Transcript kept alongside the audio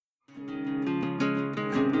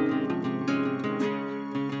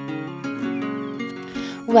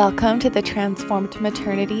Welcome to the Transformed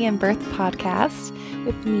Maternity and Birth podcast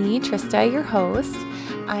with me, Trista, your host.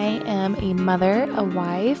 I am a mother, a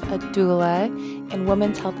wife, a doula, and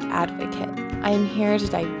women's health advocate. I am here to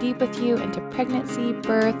dive deep with you into pregnancy,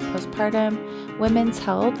 birth, postpartum, women's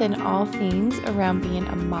health, and all things around being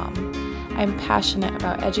a mom. I'm passionate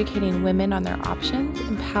about educating women on their options,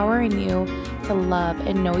 empowering you to love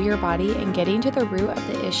and know your body, and getting to the root of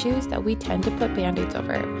the issues that we tend to put band-aids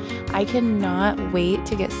over. I cannot wait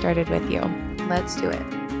to get started with you. Let's do it.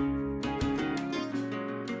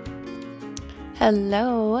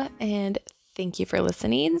 Hello, and thank you for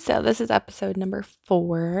listening. So this is episode number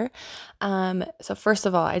 4. So first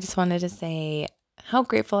of all, I just wanted to say how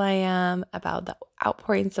grateful I am about the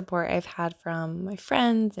outpouring support I've had from my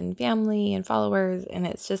friends and family and followers. And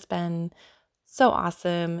it's just been so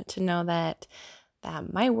awesome to know that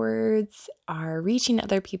my words are reaching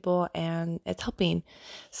other people and it's helping.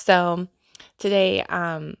 So today,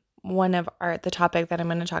 the topic that I'm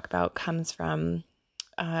going to talk about comes from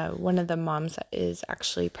one of the moms that is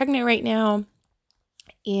actually pregnant right now.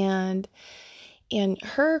 And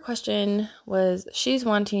her question was, she's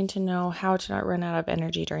wanting to know how to not run out of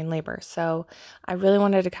energy during labor. So I really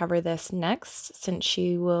wanted to cover this next, since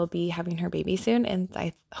she will be having her baby soon.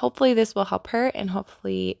 And hopefully this will help her, and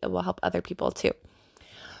hopefully it will help other people too.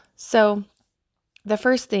 So the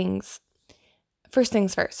first things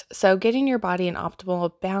first. So getting your body in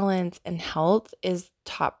optimal balance and health is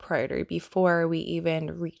top priority before we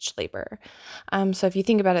even reach labor. So if you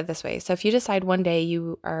think about it this way, so if you decide one day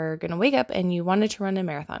you are going to wake up and you wanted to run a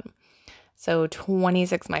marathon, so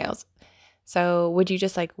 26 miles. So would you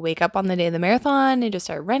just wake up on the day of the marathon and just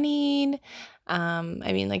start running?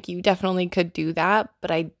 You definitely could do that,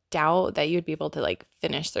 but I doubt that you'd be able to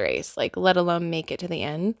finish the race, let alone make it to the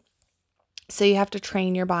end. So you have to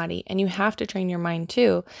train your body, and you have to train your mind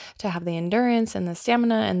too, to have the endurance and the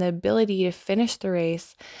stamina and the ability to finish the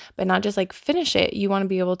race, but not just finish it. You want to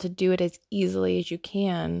be able to do it as easily as you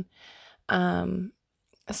can.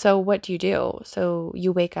 So what do you do? So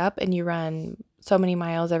you wake up and you run so many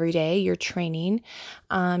miles every day. You're training.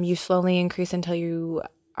 You slowly increase until you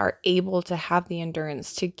are able to have the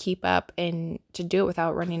endurance to keep up and to do it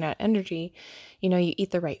without running out of energy. You eat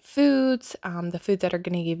the right foods, the foods that are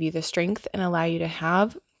going to give you the strength and allow you to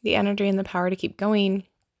have the energy and the power to keep going.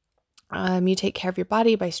 You take care of your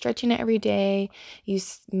body by stretching it every day. You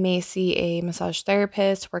may see a massage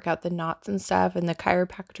therapist, work out the knots and stuff, and the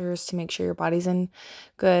chiropractors to make sure your body's in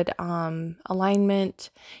good alignment.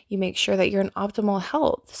 You make sure that you're in optimal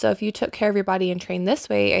health. So if you took care of your body and trained this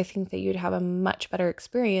way, I think that you'd have a much better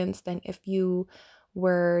experience than if you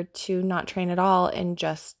were to not train at all and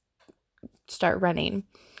just start running.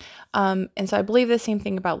 And so I believe the same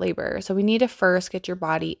thing about labor. So we need to first get your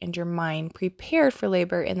body and your mind prepared for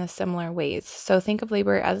labor in the similar ways. So think of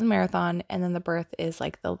labor as a marathon, and then the birth is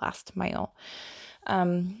the last mile.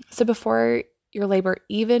 So before your labor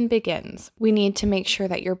even begins, we need to make sure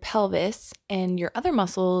that your pelvis and your other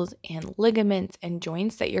muscles and ligaments and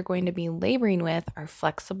joints that you're going to be laboring with are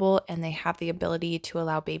flexible, and they have the ability to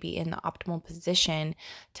allow baby in the optimal position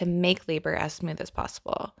to make labor as smooth as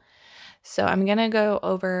possible. So I'm going to go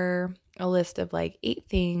over a list of 8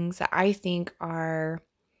 things that I think are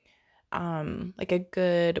a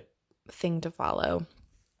good thing to follow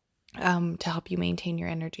to help you maintain your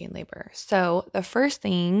energy in labor. So the first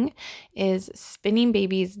thing is spinning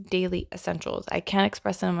baby's daily essentials. I can't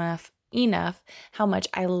express enough how much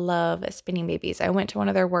I love spinning babies. I went to one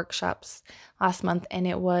of their workshops last month, and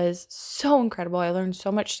it was so incredible. I learned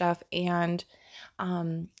so much stuff. And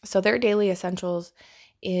so their daily essentials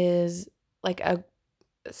is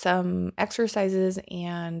some exercises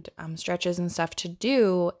and stretches and stuff to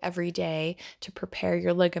do every day to prepare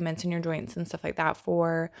your ligaments and your joints and stuff like that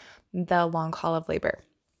for the long haul of labor.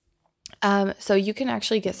 So you can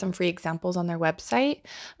actually get some free examples on their website,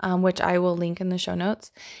 which I will link in the show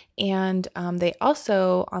notes. And they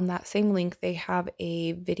also, on that same link, they have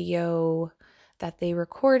a video that they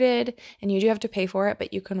recorded, and you do have to pay for it,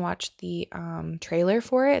 but you can watch the trailer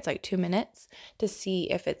for it. It's 2 minutes to see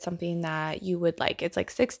if it's something that you would like. It's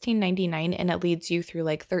 $16.99, and it leads you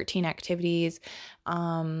through 13 activities.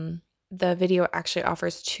 The video actually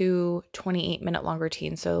offers 2 28-minute long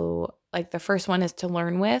routines. So the first one is to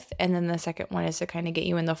learn with, and then the second one is to kind of get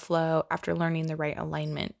you in the flow after learning the right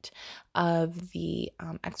alignment of the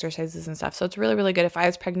exercises and stuff. So it's really, really good. If I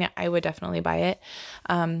was pregnant, I would definitely buy it.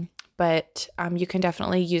 But you can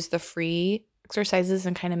definitely use the free exercises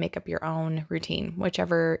and kind of make up your own routine,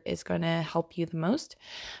 whichever is going to help you the most.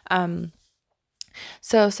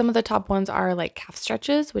 So some of the top ones are calf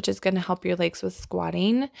stretches, which is going to help your legs with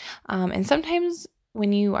squatting. And sometimes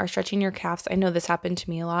when you are stretching your calves, I know this happened to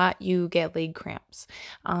me a lot, you get leg cramps,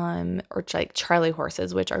 or like Charlie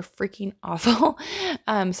horses, which are freaking awful.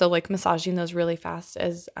 So like massaging those really fast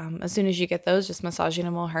as soon as you get those, just massaging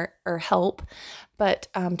them will hurt or help. But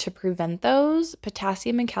to prevent those,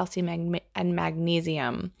 potassium and calcium and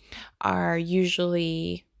magnesium are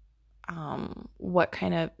usually what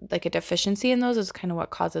kind of like a deficiency in those is kind of what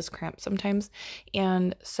causes cramps sometimes.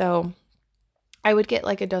 And so I would get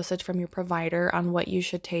like a dosage from your provider on what you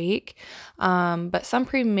should take. But some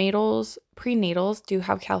prenatals do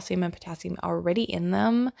have calcium and potassium already in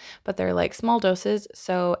them, but they're like small doses.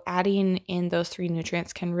 So adding in those three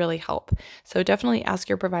nutrients can really help. So definitely ask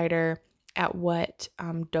your provider at what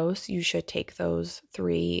dose you should take those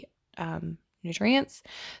three nutrients.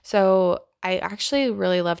 So I actually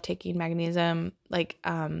really love taking magnesium, like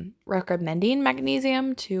recommending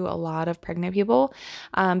magnesium to a lot of pregnant people,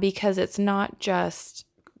 because it's not just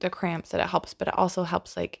the cramps that it helps, but it also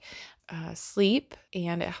helps like sleep,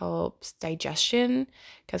 and it helps digestion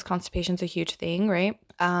because constipation is a huge thing, right?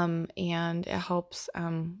 And it helps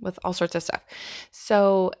with all sorts of stuff.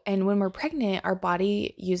 So, and when we're pregnant, our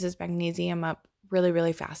body uses magnesium up really,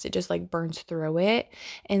 really fast. It just like burns through it.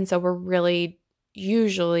 And so we're really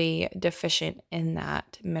usually deficient in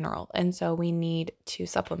that mineral. And so we need to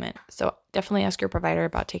supplement. So definitely ask your provider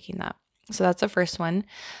about taking that. So that's the first one.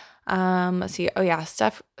 Let's see. Oh yeah,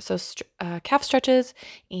 stuff. So calf stretches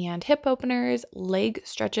and hip openers, leg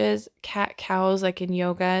stretches, cat cows like in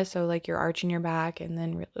yoga. So like you're arching your back and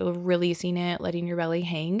then releasing it, letting your belly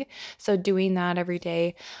hang. So doing that every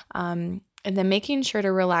day. And then making sure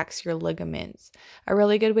to relax your ligaments. A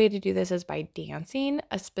really good way to do this is by dancing.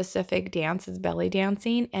 A specific dance is belly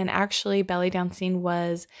dancing. And actually, belly dancing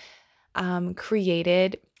was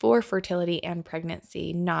created for fertility and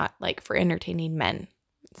pregnancy, not like for entertaining men.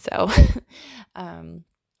 So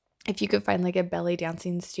if you could find like a belly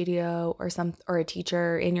dancing studio or a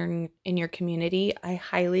teacher in your community, I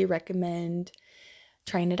highly recommend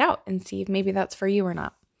trying it out and see if maybe that's for you or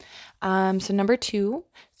not. So number 2,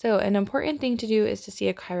 so an important thing to do is to see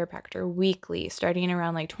a chiropractor weekly, starting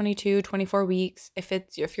around like 22, 24 weeks.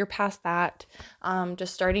 If you're past that,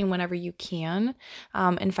 just starting whenever you can.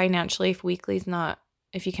 And financially,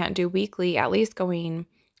 if you can't do weekly, at least going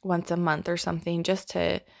once a month or something, just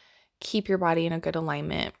to keep your body in a good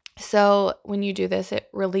alignment. So when you do this, it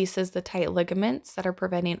releases the tight ligaments that are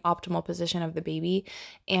preventing optimal position of the baby,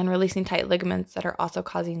 and releasing tight ligaments that are also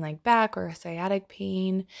causing like back or sciatic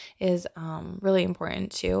pain is really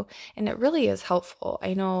important too. And it really is helpful.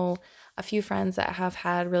 I know a few friends that have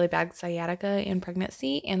had really bad sciatica in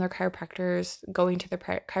pregnancy, and their chiropractors going to the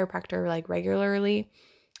chiropractor like regularly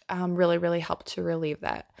really, really helped to relieve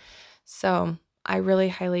that. So I really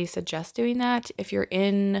highly suggest doing that. If you're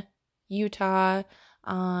in Utah,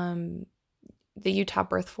 the Utah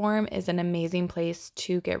Birth Forum is an amazing place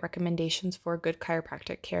to get recommendations for good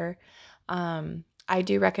chiropractic care. I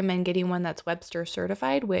do recommend getting one that's Webster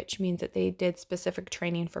certified, which means that they did specific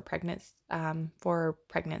training for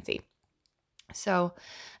pregnancy. So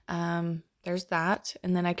there's that.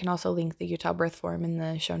 And then I can also link the Utah Birth Forum in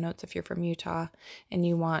the show notes if you're from Utah and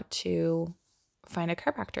you want to find a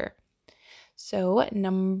chiropractor. So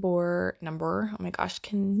number, oh my gosh,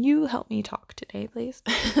 can you help me talk today, please?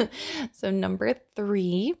 So number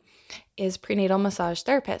 3 is prenatal massage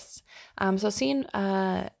therapists. So seeing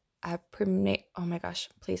oh my gosh,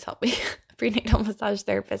 please help me. Prenatal massage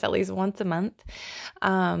therapist at least once a month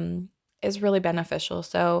is really beneficial.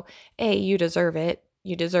 So A, you deserve it.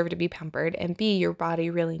 You deserve to be pampered, and B, your body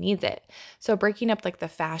really needs it. So breaking up like the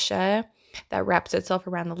fascia that wraps itself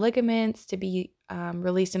around the ligaments to be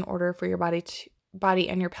released in order for your body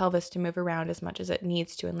and your pelvis to move around as much as it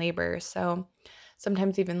needs to in labor. So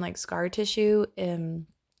sometimes even like scar tissue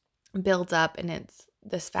builds up, and it's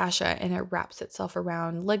this fascia, and it wraps itself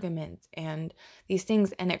around ligaments and these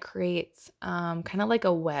things, and it creates kind of like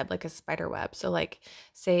a web, like a spider web. So like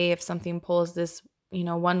say if something pulls this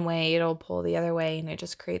one way, it'll pull the other way, and it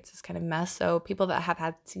just creates this kind of mess. So people that have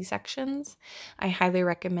had C-sections, I highly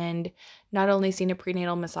recommend not only seeing a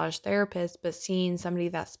prenatal massage therapist, but seeing somebody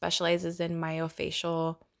that specializes in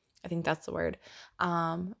myofascial, I think that's the word,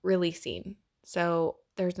 releasing. So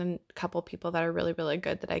there's a couple people that are really, really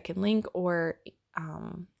good that I can link, or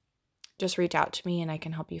just reach out to me and I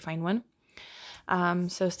can help you find one.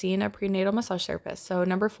 So seeing a prenatal massage therapist. So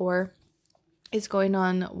number 4 is going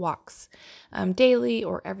on walks daily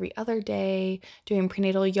or every other day, doing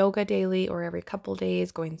prenatal yoga daily or every couple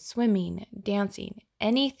days, going swimming, dancing.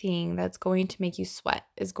 Anything that's going to make you sweat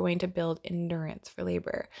is going to build endurance for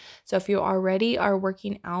labor. So if you already are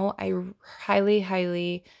working out, I highly,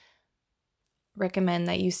 highly recommend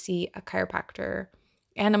that you see a chiropractor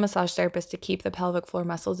and a massage therapist to keep the pelvic floor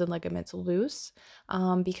muscles and ligaments loose,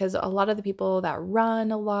 because a lot of the people that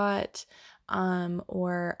run a lot,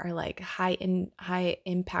 or are like high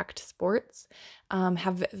impact sports,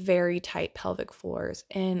 have very tight pelvic floors,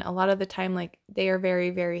 and a lot of the time, like, they are very,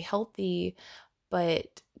 very healthy,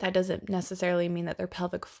 but that doesn't necessarily mean that their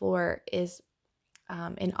pelvic floor is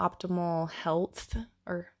in optimal health,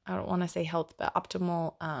 or I don't want to say health, but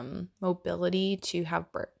optimal mobility to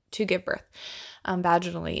have birth, to give birth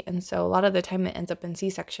vaginally. And so a lot of the time it ends up in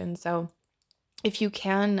C-section. So if you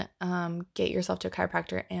can get yourself to a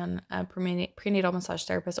chiropractor and a prenatal massage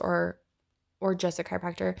therapist, or just a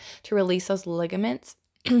chiropractor, to release those ligaments,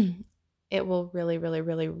 it will really, really,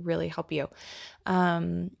 really, really help you.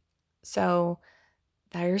 So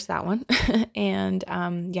there's that one. And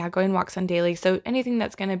yeah, going walks on daily. So anything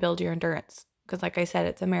that's going to build your endurance. Because like I said,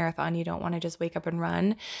 it's a marathon. You don't want to just wake up and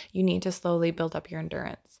run. You need to slowly build up your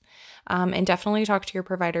endurance. And definitely talk to your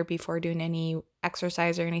provider before doing any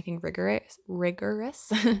exercise or anything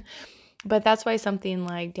rigorous. But that's why something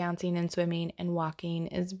like dancing and swimming and walking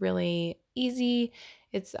is really easy.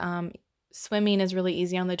 It's swimming is really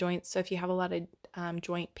easy on the joints. So if you have a lot of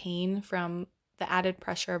joint pain from the added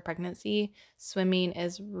pressure of pregnancy, swimming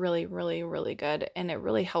is really, really, really good, and it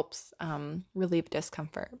really helps relieve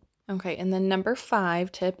discomfort. Okay, and then number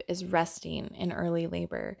 5 tip is resting in early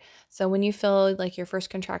labor. So when you feel like your first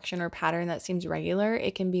contraction or pattern that seems regular,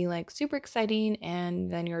 it can be like super exciting, and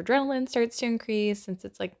then your adrenaline starts to increase since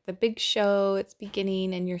it's like the big show, it's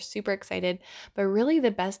beginning, and you're super excited. But really, the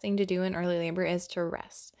best thing to do in early labor is to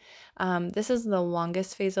rest. This is the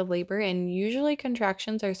longest phase of labor, and usually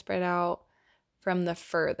contractions are spread out from the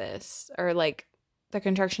furthest, or like the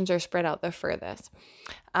contractions are spread out the furthest.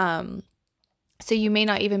 So you may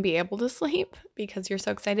not even be able to sleep because you're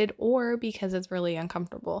so excited, or because it's really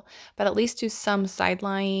uncomfortable. But at least do some side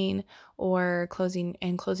lying, or closing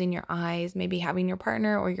your eyes, maybe having your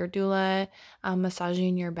partner or your doula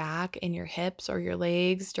massaging your back and your hips or your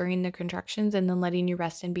legs during the contractions, and then letting you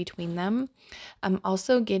rest in between them.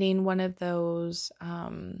 Also getting one of those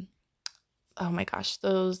oh my gosh,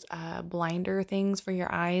 those blinder things for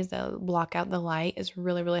your eyes that block out the light is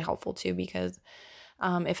really, really helpful too, because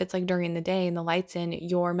if it's like during the day and the light's in,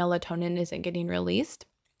 your melatonin isn't getting released.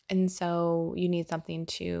 And so you need something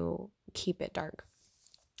to keep it dark.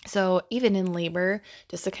 So even in labor,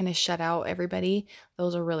 just to kind of shut out everybody,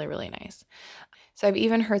 those are really, really nice. So I've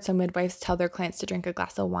even heard some midwives tell their clients to drink a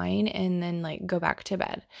glass of wine and then like go back to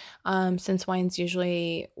bed. Since wine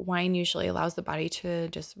usually allows the body to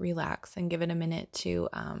just relax and give it a minute to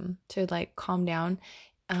like calm down.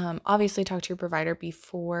 Obviously talk to your provider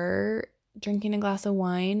before drinking a glass of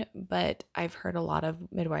wine, but I've heard a lot of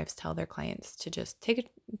midwives tell their clients to just take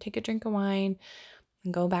a drink of wine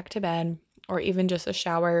and go back to bed, or even just a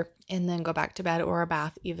shower and then go back to bed, or a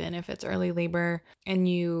bath, even if it's early labor and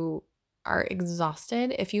you are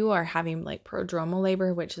exhausted. If you are having like prodromal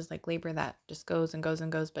labor, which is like labor that just goes and goes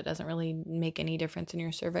and goes but doesn't really make any difference in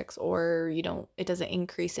your cervix, or it doesn't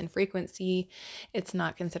increase in frequency, it's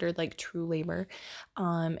not considered like true labor.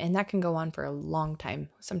 And that can go on for a long time,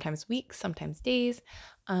 sometimes weeks, sometimes days.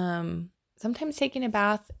 Sometimes taking a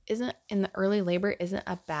bath isn't in the early labor isn't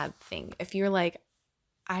a bad thing. If you're like,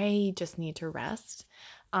 I just need to rest,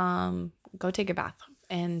 go take a bath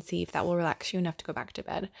and see if that will relax you enough to go back to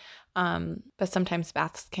bed. But sometimes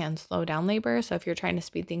baths can slow down labor. So if you're trying to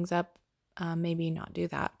speed things up, maybe not do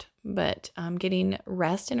that. But getting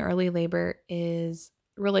rest in early labor is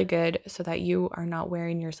really good, so that you are not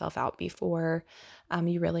wearing yourself out before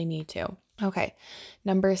you really need to. Okay,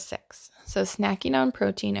 number 6. So snacking on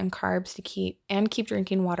protein and carbs to keep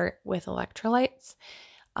drinking water with electrolytes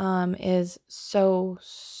is so,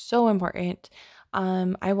 so important.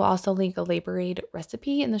 I will also link a Labor Aid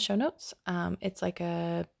recipe in the show notes. It's like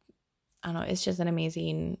I don't know, it's just an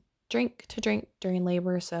amazing drink to drink during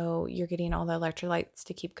labor. So you're getting all the electrolytes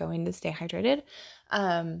to keep going to stay hydrated.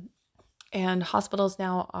 And hospitals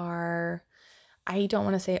now are, I don't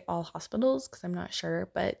want to say all hospitals because I'm not sure,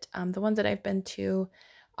 but the ones that I've been to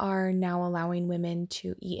are now allowing women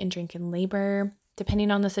to eat and drink in labor,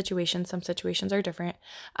 depending on the situation. Some situations are different.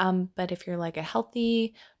 But if you're like a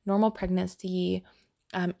healthy, normal pregnancy,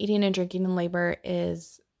 eating and drinking in labor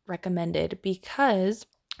is recommended, because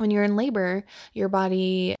when you're in labor, your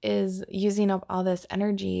body is using up all this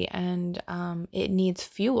energy, and it needs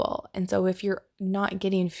fuel. And so if you're not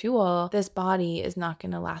getting fuel, this body is not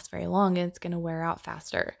going to last very long, and it's going to wear out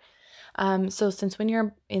faster. So since when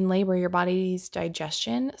you're in labor, your body's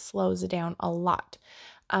digestion slows down a lot.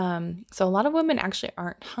 So a lot of women actually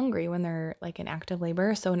aren't hungry when they're like in active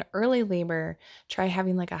labor. So in early labor, try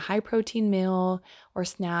having like a high protein meal or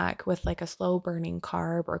snack with like a slow burning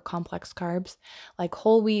carb or complex carbs, like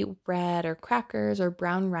whole wheat bread or crackers or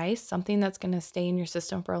brown rice, something that's going to stay in your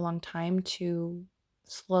system for a long time to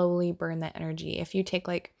slowly burn that energy. If you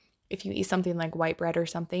eat something like white bread or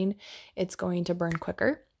something, it's going to burn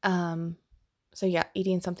quicker. So yeah,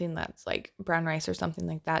 eating something that's like brown rice or something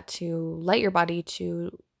like that to let your body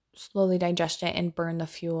to slowly digest it and burn the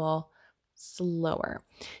fuel slower,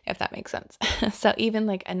 if that makes sense. So even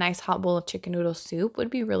like a nice hot bowl of chicken noodle soup would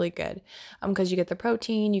be really good, because you get the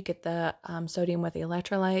protein, you get the sodium with the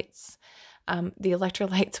electrolytes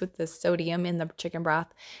with the sodium in the chicken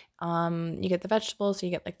broth. You get the vegetables, so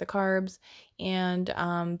you get like the carbs, and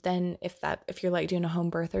then if you're like doing a home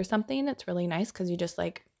birth or something, it's really nice because you just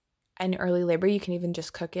like in early labor, you can even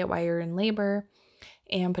just cook it while you're in labor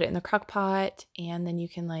and put it in the crock pot, and then you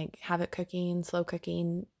can like have it cooking, slow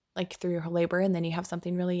cooking, like through your whole labor, and then you have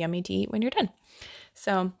something really yummy to eat when you're done.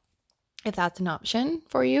 So if that's an option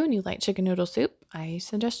for you and you like chicken noodle soup, I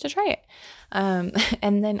suggest to try it.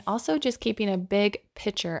 And then also just keeping a big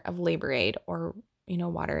pitcher of Labor Aid or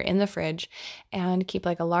water in the fridge, and keep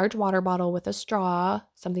like a large water bottle with a straw,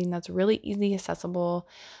 something that's really easily accessible,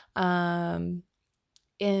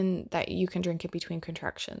 in that you can drink it between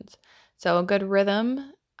contractions. So a good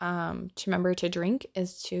rhythm to remember to drink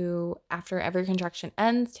is to, after every contraction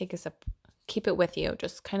ends, take a sip, keep it with you.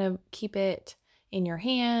 Just kind of keep it in your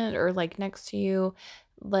hand or like next to you.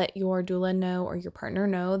 Let your doula know or your partner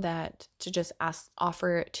know that to just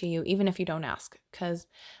offer it to you, even if you don't ask, because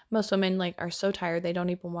most women like are so tired they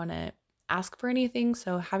don't even want to ask for anything.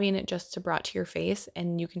 So having it just brought to your face,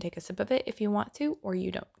 and you can take a sip of it if you want to, or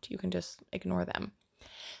you don't. You can just ignore them.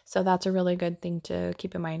 So that's a really good thing to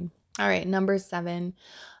keep in mind. All right, number 7.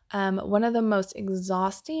 One of the most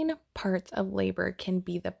exhausting parts of labor can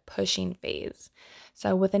be the pushing phase.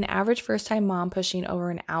 So with an average first-time mom pushing over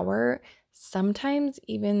an hour, sometimes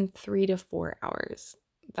even 3 to 4 hours.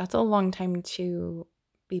 That's a long time to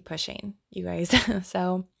be pushing, you guys.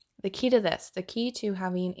 So the key to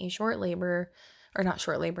having a short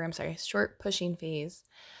pushing phase,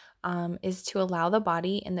 is to allow the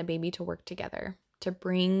body and the baby to work together to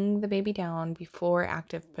bring the baby down before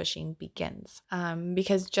active pushing begins.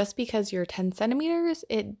 Because just because you're 10 centimeters,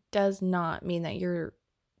 it does not mean that you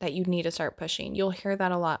need to start pushing. You'll hear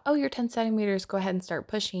that a lot. Oh, you're 10 centimeters, go ahead and start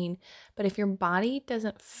pushing. But if your body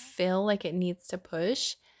doesn't feel like it needs to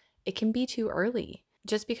push, it can be too early.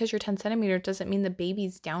 Just because you're 10 centimeters doesn't mean the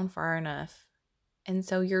baby's down far enough. And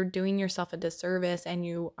so you're doing yourself a disservice, and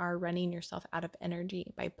you are running yourself out of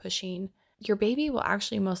energy by pushing. Your baby will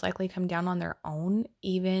actually most likely come down on their own,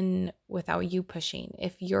 even without you pushing.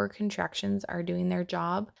 If your contractions are doing their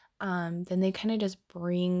job, then they kind of just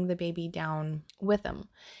bring the baby down with them.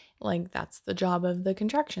 Like that's the job of the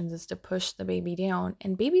contractions, is to push the baby down.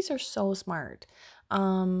 And babies are so smart.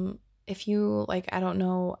 If you I don't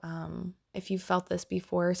know, if you felt this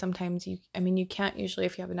before, sometimes you can't usually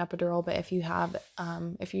if you have an epidural, but if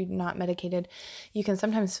you're not medicated, you can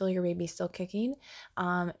sometimes feel your baby still kicking.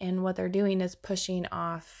 And what they're doing is pushing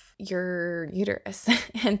off your uterus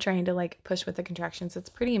and trying to push with the contractions. It's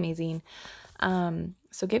pretty amazing.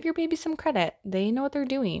 So give your baby some credit. They know what they're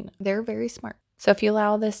doing. They're very smart. So if you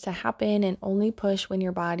allow this to happen and only push when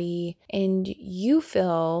your body and you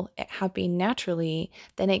feel it happening naturally,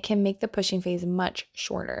 then it can make the pushing phase much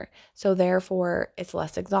shorter. So therefore, it's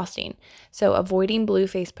less exhausting. So avoiding blue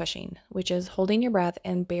face pushing, which is holding your breath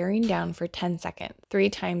and bearing down for 10 seconds, 3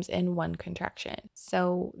 times in one contraction.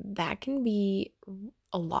 So that can be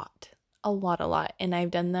a lot. And I've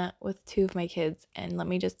done that with 2 of my kids, and let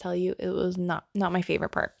me just tell you, it was not my favorite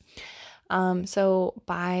part. So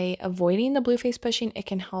by avoiding the blue face pushing, it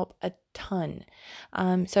can help a ton.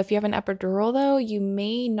 So if you have an epidural though, you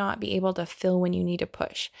may not be able to feel when you need to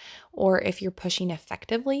push, or if you're pushing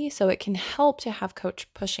effectively. So it can help to have coach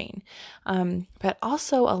pushing, but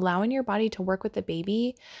also allowing your body to work with the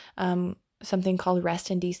baby. Something called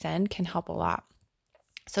rest and descend can help a lot.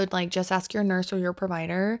 So just ask your nurse or your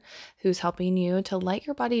provider who's helping you to let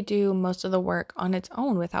your body do most of the work on its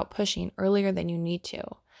own without pushing earlier than you need to.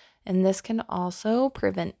 And this can also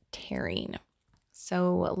prevent tearing.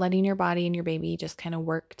 So letting your body and your baby just kind of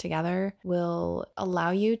work together will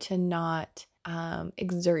allow you to not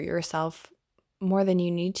exert yourself more than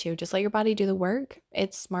you need to. Just let your body do the work.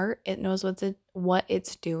 It's smart. It knows what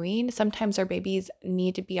it's doing. Sometimes our babies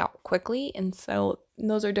need to be out quickly, and so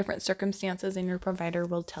those are different circumstances, and your provider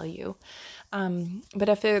will tell you. But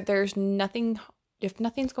if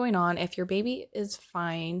nothing's going on, if your baby is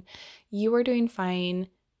fine, you are doing fine,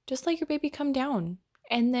 just let your baby come down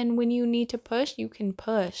And then when you need to push, you can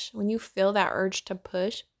push. When you feel that urge to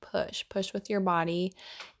push, push with your body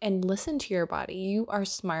and listen to your body. You are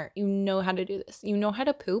smart. You know how to do this. You know how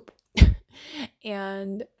to poop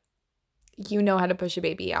and you know how to push a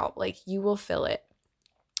baby out. Like, you will feel it.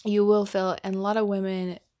 You will feel it. And a lot of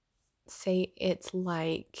women say it's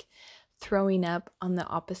like throwing up on the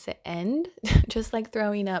opposite end, just like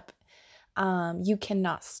throwing up. You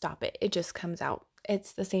cannot stop it. It just comes out.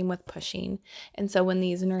 It's the same with pushing. And so when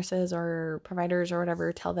these nurses or providers or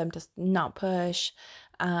whatever tell them to not push,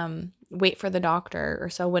 wait for the doctor. Or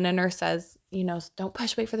so when a nurse says, don't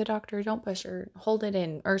push, wait for the doctor, don't push, or hold it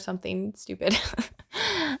in, or something stupid.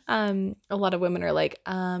 A lot of women are like,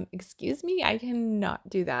 excuse me, I cannot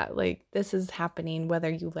do that. Like, this is happening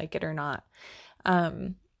whether you like it or not.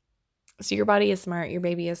 So your body is smart. Your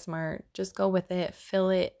baby is smart. Just go with it.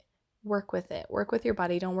 Feel it. Work with it. Work with your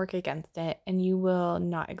body. Don't work against it, and you will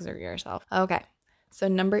not exert yourself. Okay. So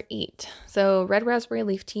number 8. So red raspberry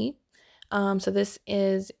leaf tea. So this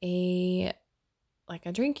is a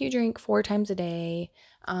drink you drink 4 times a day,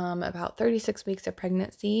 about 36 weeks of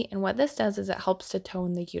pregnancy. And what this does is it helps to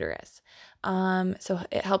tone the uterus. So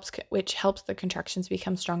it helps, which helps the contractions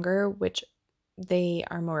become stronger, which they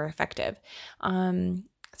are more effective.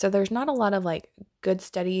 So there's not a lot of good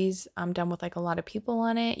studies done with a lot of people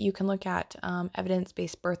on it. You can look at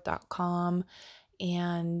evidencebasedbirth.com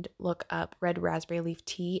and look up red raspberry leaf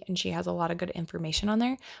tea, and she has a lot of good information on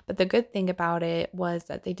there. But the good thing about it was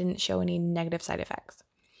that they didn't show any negative side effects.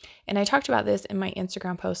 And I talked about this in my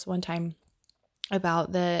Instagram post one time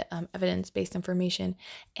about the evidence-based information,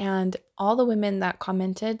 and all the women that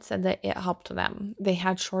commented said that it helped them. They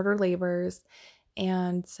had shorter labors,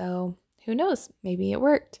 and so who knows, maybe it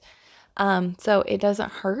worked. So it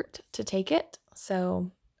doesn't hurt to take it,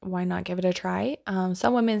 so why not give it a try?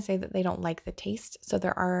 Some women say that they don't like the taste, so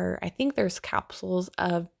I think there's capsules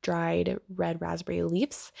of dried red raspberry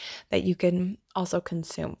leaves that you can also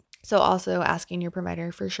consume. So also asking your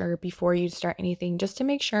provider for sure before you start anything, just to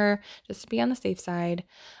make sure, just to be on the safe side.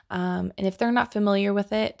 And if they're not familiar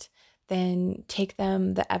with it, then take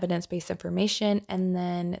them the evidence-based information, and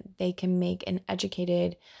then they can make an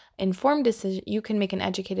educated, informed decision. You can make an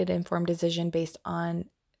educated, informed decision based on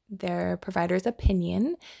their provider's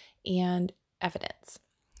opinion and evidence.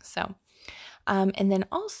 So, and then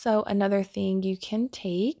also another thing you can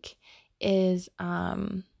take is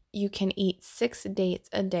you can eat 6 dates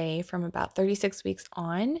a day from about 36 weeks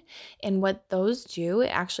on. And what those do, it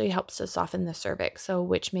actually helps to soften the cervix, so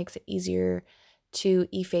which makes it easier to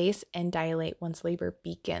efface and dilate once labor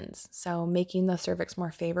begins. So making the cervix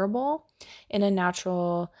more favorable in a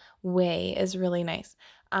natural way is really nice.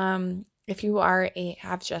 If you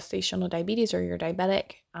have gestational diabetes or you're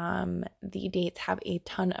diabetic, the dates have a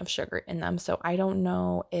ton of sugar in them. So I don't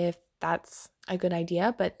know if that's a good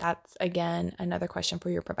idea, but that's, again, another question for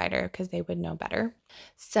your provider because they would know better.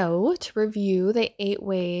 So to review, the 8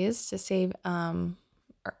 ways to save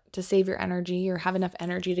your energy or have enough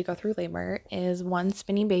energy to go through labor is 1,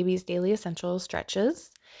 spinning baby's daily essential stretches.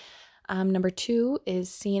 Number 2 is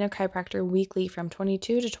seeing a chiropractor weekly from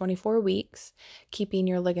 22 to 24 weeks, keeping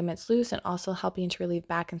your ligaments loose and also helping to relieve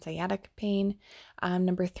back and sciatic pain.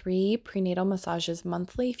 Number 3, prenatal massages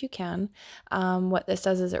monthly if you can. What this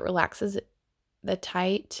does is it relaxes the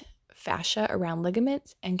tight fascia around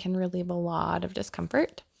ligaments and can relieve a lot of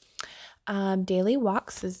discomfort. Daily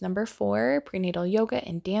walks is number 4, prenatal yoga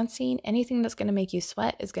and dancing. Anything that's going to make you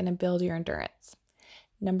sweat is going to build your endurance.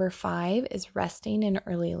 Number 5 is resting in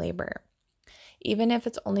early labor. Even if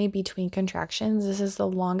it's only between contractions, this is the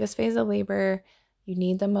longest phase of labor. You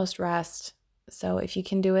need the most rest. So if you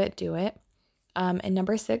can do it, do it. And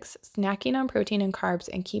number 6, snacking on protein and carbs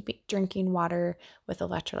and keep drinking water with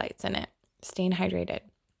electrolytes in it. Staying hydrated.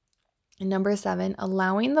 And number 7,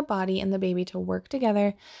 allowing the body and the baby to work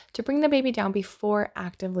together to bring the baby down before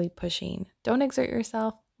actively pushing. Don't exert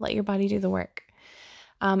yourself. Let your body do the work.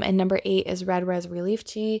 And number 8 is red raspberry leaf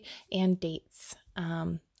tea and dates.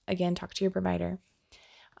 Again, talk to your provider.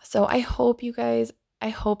 So I hope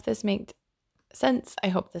this made sense. I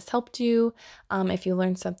hope this helped you. If you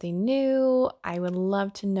learned something new, I would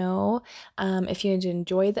love to know. If you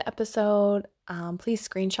enjoyed the episode, please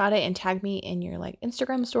screenshot it and tag me in your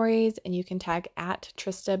Instagram stories, and you can tag at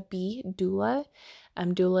Trista B Doula.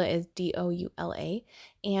 Doula is Doula.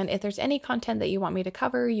 And if there's any content that you want me to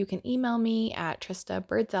cover, you can email me at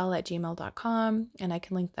tristabirdsell@gmail.com, and I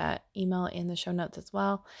can link that email in the show notes as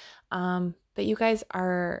well. But you guys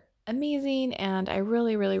are amazing, and I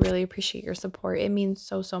really, really, really appreciate your support. It means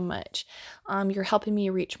so, so much. You're helping me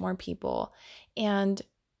reach more people. And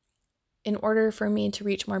in order for me to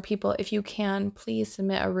reach more people, if you can, please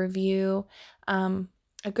submit a review.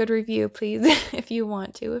 a good review, please, if you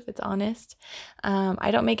want to, if it's honest.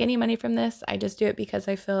 I don't make any money from this. I just do it because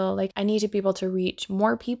I feel like I need to be able to reach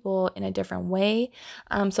more people in a different way.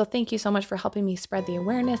 So thank you so much for helping me spread the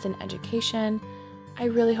awareness and education. I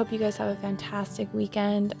really hope you guys have a fantastic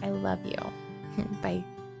weekend. I love you. Bye.